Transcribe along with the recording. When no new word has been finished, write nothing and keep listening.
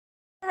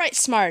Alright,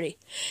 Smartie.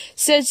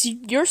 Since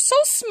you're so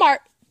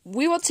smart,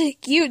 we will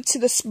take you to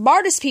the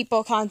smartest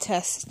people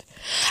contest.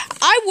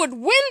 I would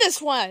win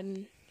this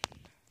one!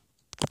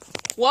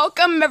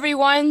 Welcome,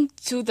 everyone,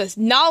 to the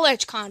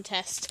knowledge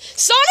contest.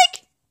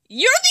 Sonic,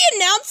 you're the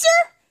announcer?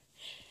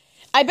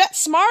 I bet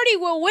Smartie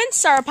will win,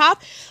 Star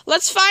Pop.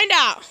 Let's find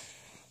out.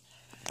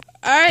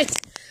 Alright,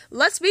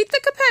 let's meet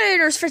the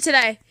competitors for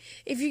today.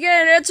 If you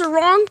get an answer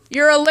wrong,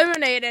 you're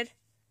eliminated.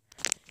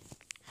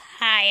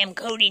 Hi, I'm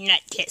Cody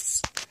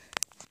Nutkiss.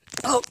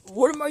 Oh,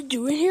 what am I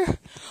doing here?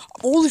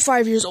 I'm only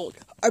 5 years old.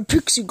 I'm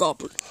Pixie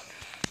Goblin.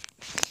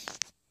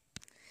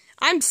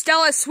 I'm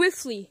Stella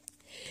Swiftly,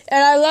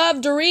 and I love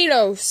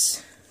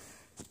Doritos.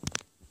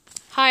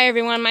 Hi,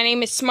 everyone. My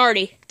name is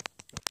Smartie.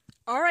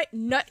 Alright,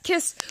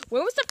 Nutkiss,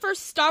 when was the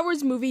first Star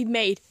Wars movie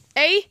made?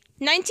 A,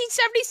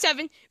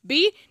 1977,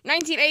 B,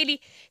 1980,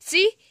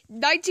 C,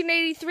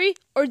 1983,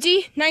 or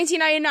D,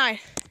 1999?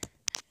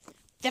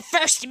 The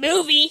first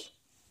movie?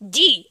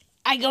 D.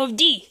 I go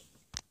D.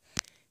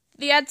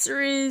 The answer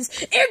is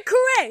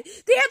incorrect!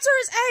 The answer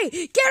is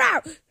A! Get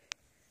out!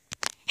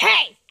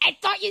 Hey! I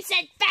thought you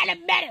said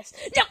Phantom Menace!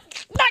 No,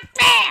 not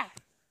fair!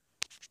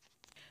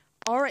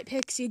 Alright,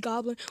 Pixie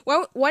Goblin.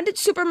 When did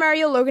Super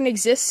Mario Logan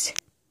exist?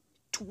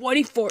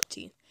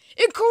 2014.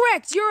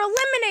 Incorrect! You're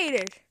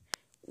eliminated!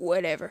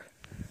 Whatever.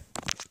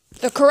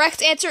 The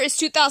correct answer is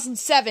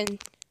 2007.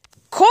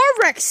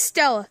 Correct,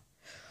 Stella!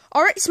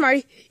 Alright,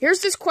 Smartie,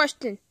 here's this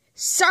question.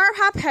 Star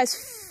Pop has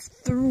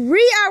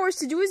 3 hours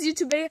to do his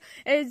YouTube video,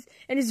 and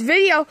his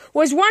video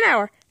was 1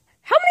 hour.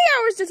 How many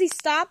hours does he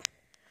stop?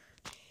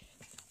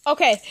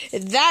 Okay,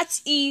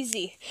 that's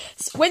easy.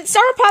 When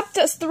Star Pop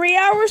does 3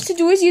 hours to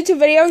do his YouTube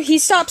video, he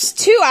stops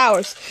 2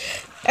 hours.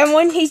 And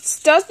when he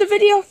does the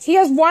video, he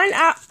has 1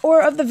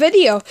 hour of the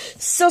video.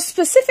 So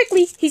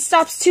specifically, he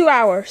stops 2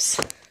 hours.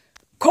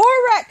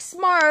 Correct,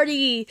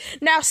 Smartie!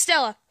 Now,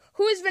 Stella,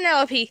 who is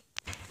Vanellope?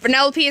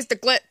 Vanellope is the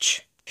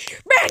glitch.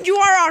 Man, you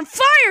are on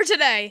fire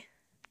today!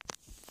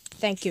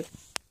 Thank you.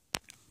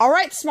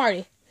 Alright,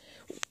 Smartie.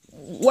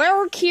 Where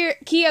were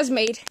Kias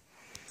made?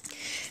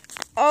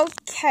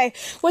 Okay.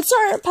 When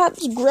Star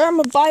Pop's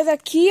grandma buy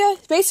that Kia?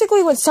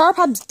 Basically, when Star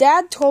Pop's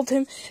dad told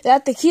him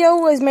that the Kia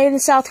was made in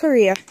South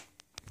Korea.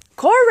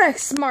 Correct,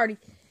 Smartie.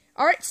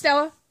 Alright,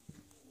 Stella.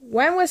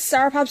 When was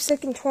Star Pop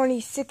sick in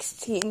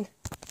 2016?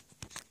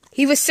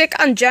 He was sick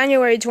on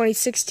January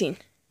 2016.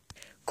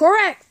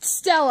 Correct,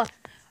 Stella.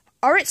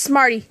 Alright,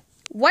 Smartie.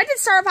 When did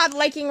Star Pop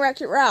liking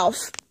Wreck-It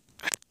Ralph?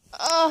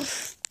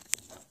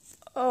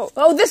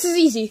 This is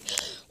easy.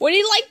 When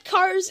he liked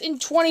Cars in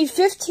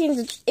 2015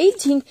 to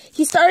 18,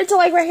 he started to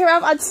like Wreck-It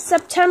Ralph on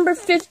September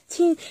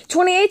 15,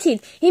 2018.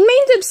 He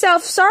named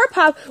himself Star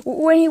Pop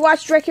when he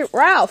watched Wreck-It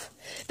Ralph.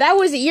 That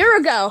was a year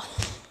ago.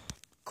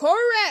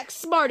 Correct,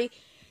 Smartie.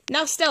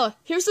 Now, Stella,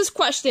 here's this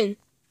question.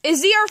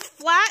 Is the Earth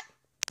flat?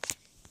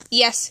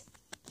 Yes,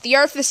 the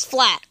Earth is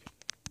flat.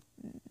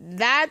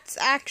 That's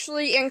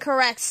actually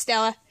incorrect,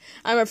 Stella.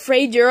 I'm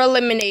afraid you're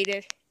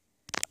eliminated.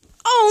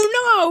 Oh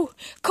no!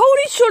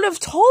 Cody should have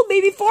told me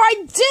before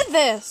I did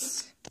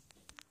this!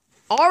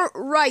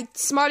 Alright,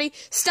 Smartie.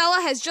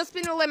 Stella has just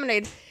been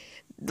eliminated.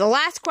 The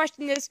last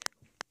question is,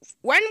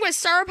 when was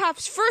Star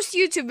Pop's first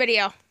YouTube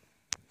video?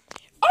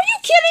 Are you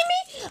kidding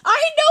me?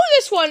 I know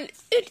this one!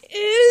 It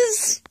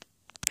is...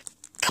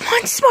 Come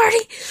on,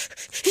 Smartie!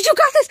 You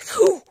got this!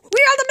 We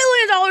got $1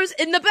 million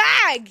in the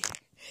bag!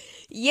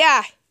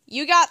 Yeah,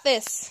 you got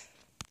this.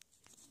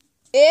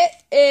 It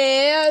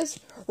is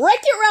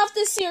Wreck-It Ralph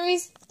the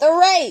series, The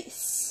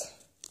Race.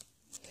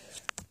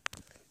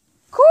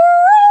 Correct!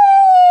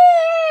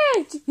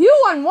 You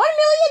won $1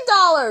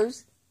 million!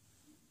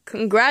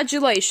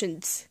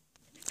 Congratulations.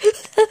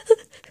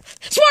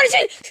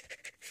 Smartie!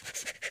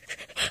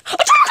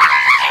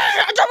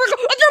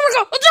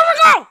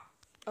 Go!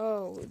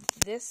 Oh,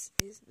 this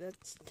is the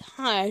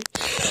time.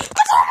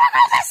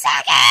 The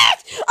second!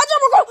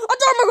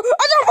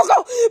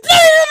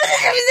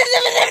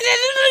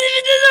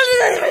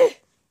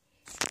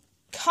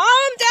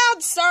 Calm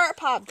down, Star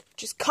Pop.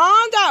 Just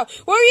calm down.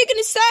 What are you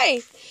gonna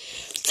say?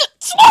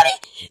 Smartie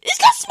is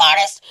the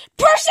smartest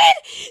person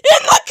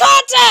in the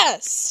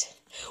contest!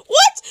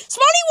 What?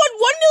 Smartie won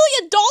 $1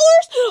 million?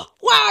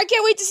 Wow, I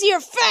can't wait to see your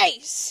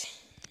face.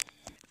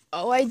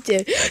 Oh, I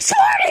did.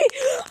 Smartie!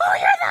 Oh,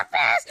 you're the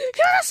best!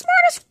 You're the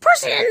smartest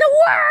person in the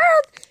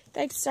world!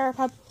 Thanks, Star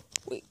Pop.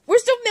 Wait,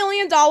 where's the $1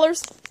 million?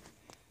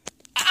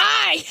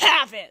 I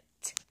have it!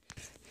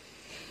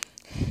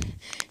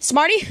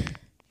 Smartie,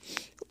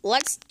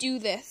 let's do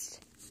this.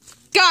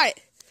 Got it!